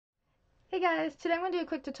guys, today I'm going to do a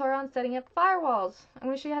quick tutorial on setting up firewalls. I'm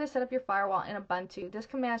going to show you how to set up your firewall in Ubuntu. This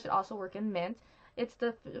command should also work in Mint. It's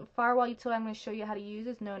the firewall utility I'm going to show you how to use.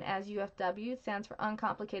 It's known as UFW. It stands for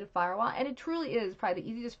Uncomplicated Firewall, and it truly is probably the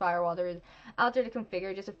easiest firewall there is out there to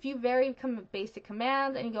configure. Just a few very basic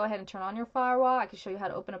commands, and you go ahead and turn on your firewall. I can show you how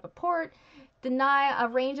to open up a port, deny a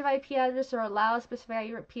range of IP address, or allow a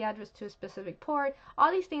specific IP address to a specific port.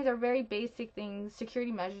 All these things are very basic things,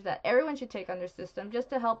 security measures that everyone should take on their system just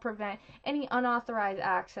to help prevent any unauthorized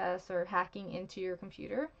access or hacking into your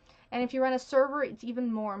computer. And if you run a server, it's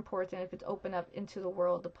even more important if it's open up into the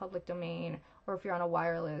world, the public domain, or if you're on a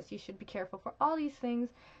wireless. You should be careful for all these things.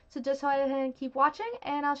 So just go ahead and keep watching,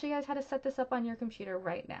 and I'll show you guys how to set this up on your computer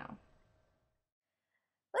right now.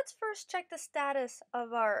 Let's first check the status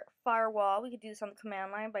of our firewall. We could do this on the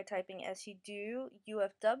command line by typing sudo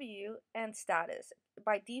ufw and status.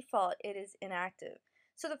 By default, it is inactive.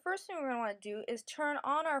 So the first thing we're going to want to do is turn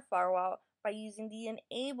on our firewall by using the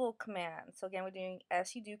enable command. So again, we're doing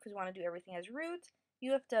sudo because we want to do everything as root,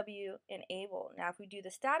 ufw, enable. Now if we do the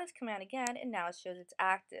status command again, and now it shows it's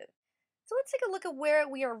active. So let's take a look at where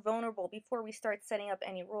we are vulnerable before we start setting up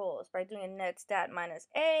any rules. By doing a netstat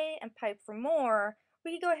 -a and pipe for more,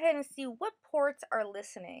 we can go ahead and see what ports are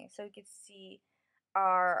listening. So we can see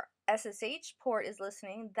our SSH port is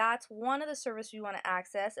listening. That's one of the services we want to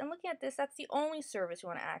access. And looking at this, that's the only service we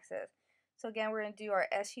want to access. So again, we're going to do our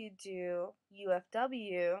sudo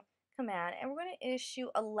ufw command, and we're going to issue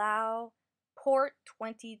allow port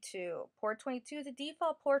 22. Port 22 is the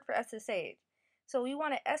default port for SSH. So we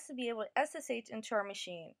want to be able to SSH into our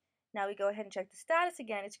machine. Now we go ahead and check the status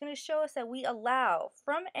again. It's going to show us that we allow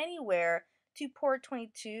from anywhere to port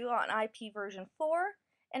 22 on IP version 4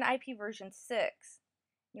 and IP version 6.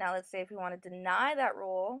 Now let's say if we want to deny that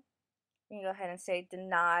rule, we can go ahead and say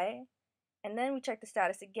deny, and then we check the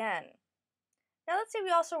status again. Now let's say we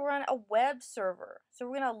also run a web server. So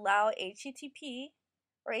we're going to allow HTTP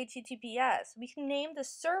or HTTPS. We can name the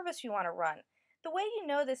service we want to run. The way you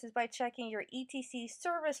know this is by checking your etc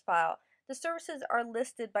service file. The services are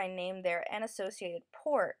listed by name there and associated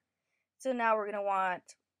port. So now we're going to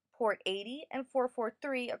want port 80 and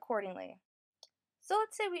 443 accordingly. So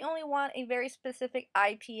let's say we only want a very specific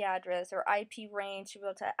IP address or IP range to be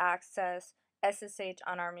able to access SSH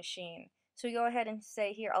on our machine. So we go ahead and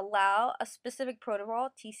say here, allow a specific protocol,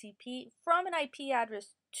 TCP, from an IP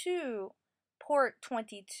address to port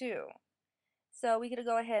 22. So we could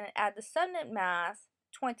go ahead and add the subnet mask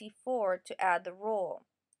 24 to add the rule.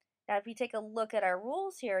 Now if you take a look at our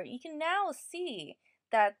rules here, you can now see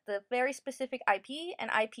that the very specific IP and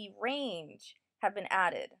IP range have been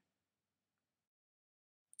added.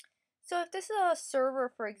 So if this is a server,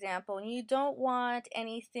 for example, and you don't want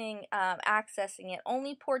anything accessing it,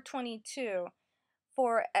 only port 22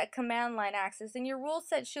 for a command line access, then your rule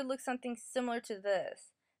set should look something similar to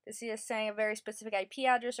this. This is saying a very specific IP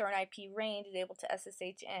address or an IP range is able to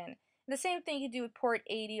SSH in. And the same thing you can do with port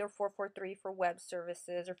 80 or 443 for web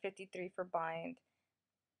services or 53 for bind.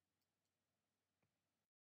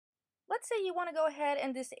 Let's say you want to go ahead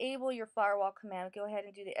and disable your firewall command. Go ahead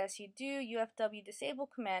and do the sudo ufw disable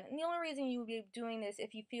command. And the only reason you will be doing this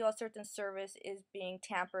if you feel a certain service is being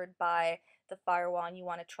tampered by the firewall and you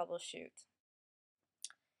want to troubleshoot.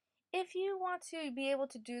 If you want to be able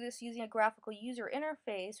to do this using a graphical user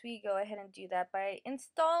interface, we go ahead and do that by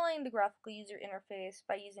installing the graphical user interface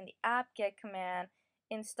by using the apt-get command,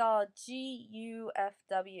 install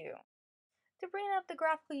GUFW. To bring up the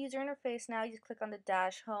graphical user interface now, you just click on the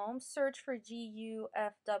dash home, search for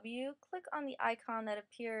GUFW, click on the icon that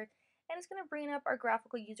appeared, and it's going to bring up our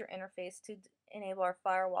graphical user interface to enable our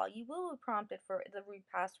firewall. You will be prompted for the root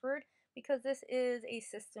password because this is a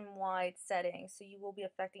system-wide setting, so you will be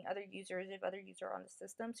affecting other users if other users are on the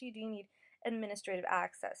system, so you do need administrative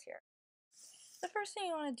access here. The first thing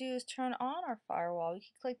you want to do is turn on our firewall. You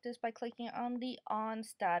can click this by clicking on the on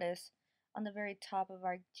status on the very top of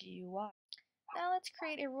our GUI. Now let's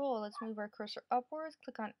create a rule. Let's move our cursor upwards,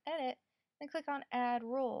 click on edit, and click on add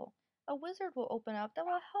rule. A wizard will open up that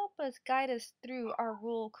will help us guide us through our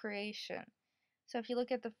rule creation. So if you look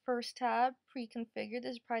at the first tab, pre-configured,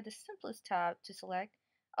 this is probably the simplest tab to select.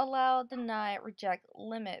 Allow, deny, reject,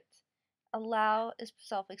 limit. Allow is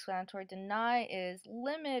self-explanatory. Deny is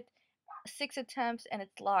limit 6 attempts and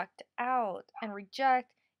it's locked out. And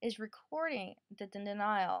reject is recording the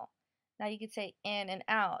denial. Now you could say in and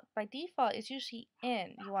out. By default, it's usually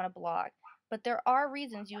in you want to block, but there are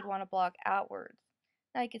reasons you would want to block outwards.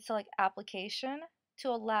 Now you could select application to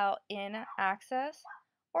allow in access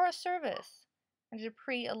or a service. And there's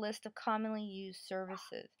a list of commonly used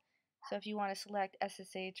services. So if you want to select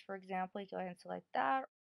SSH, for example, you go ahead and select that.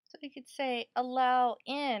 So you could say allow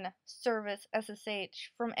in service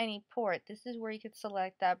SSH from any port. This is where you could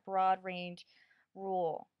select that broad range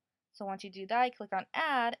rule. So once you do that, you click on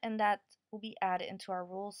add, and that will be added into our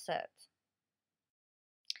rule set.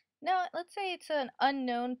 Now, let's say it's an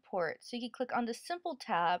unknown port. So you can click on the simple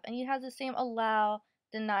tab, and it has the same allow,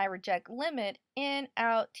 deny, reject, limit, in,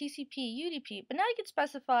 out, TCP, UDP, but now you can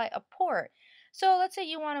specify a port. So let's say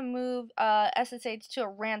you want to move SSH to a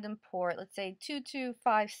random port, let's say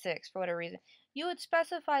 2256 for whatever reason. You would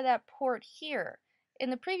specify that port here. In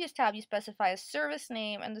the previous tab, you specify a service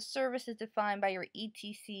name, and the service is defined by your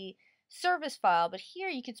etc service file, but here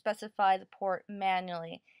you could specify the port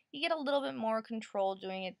manually. You get a little bit more control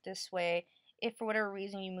doing it this way if for whatever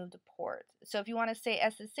reason you move the port. So if you want to say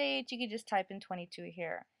SSH, you could just type in 22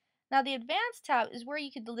 here. Now the advanced tab is where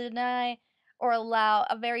you could deny or allow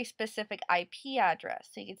a very specific IP address.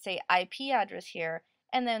 So you could say IP address here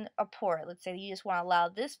and then a port. Let's say you just want to allow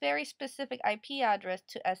this very specific IP address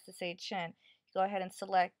to SSH in. Go ahead and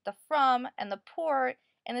select the from and the port,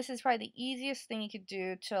 and this is probably the easiest thing you could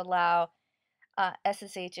do to allow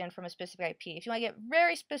SSH in from a specific IP. If you want to get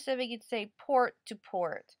very specific, you'd say port to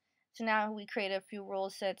port. So now we create a few rule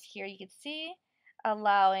sets here. You can see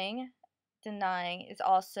allowing, denying is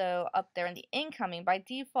also up there in the incoming. By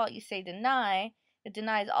default, you say deny. It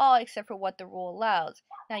denies all except for what the rule allows.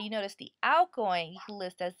 Now you notice the outgoing you can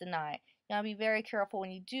list as deny. You want to be very careful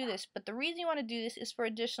when you do this, but the reason you want to do this is for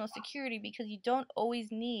additional security because you don't always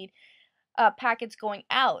need packets going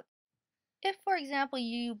out. If, for example,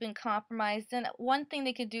 you've been compromised, then one thing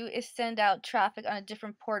they could do is send out traffic on a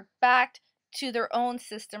different port back to their own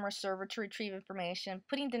system or server to retrieve information.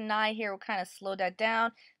 Putting deny here will kind of slow that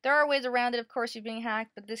down. There are ways around it, of course, you're being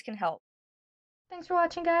hacked, but this can help. Thanks for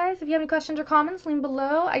watching, guys. If you have any questions or comments, leave them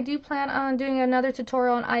below. I do plan on doing another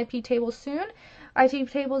tutorial on IP tables soon. IP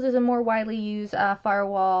tables is a more widely used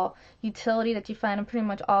firewall utility that you find in pretty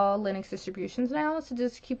much all Linux distributions now. So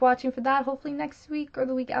just keep watching for that. Hopefully next week or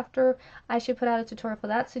the week after, I should put out a tutorial for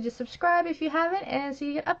that. So just subscribe if you haven't, and so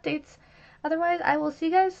you get updates. Otherwise, I will see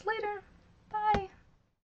you guys later.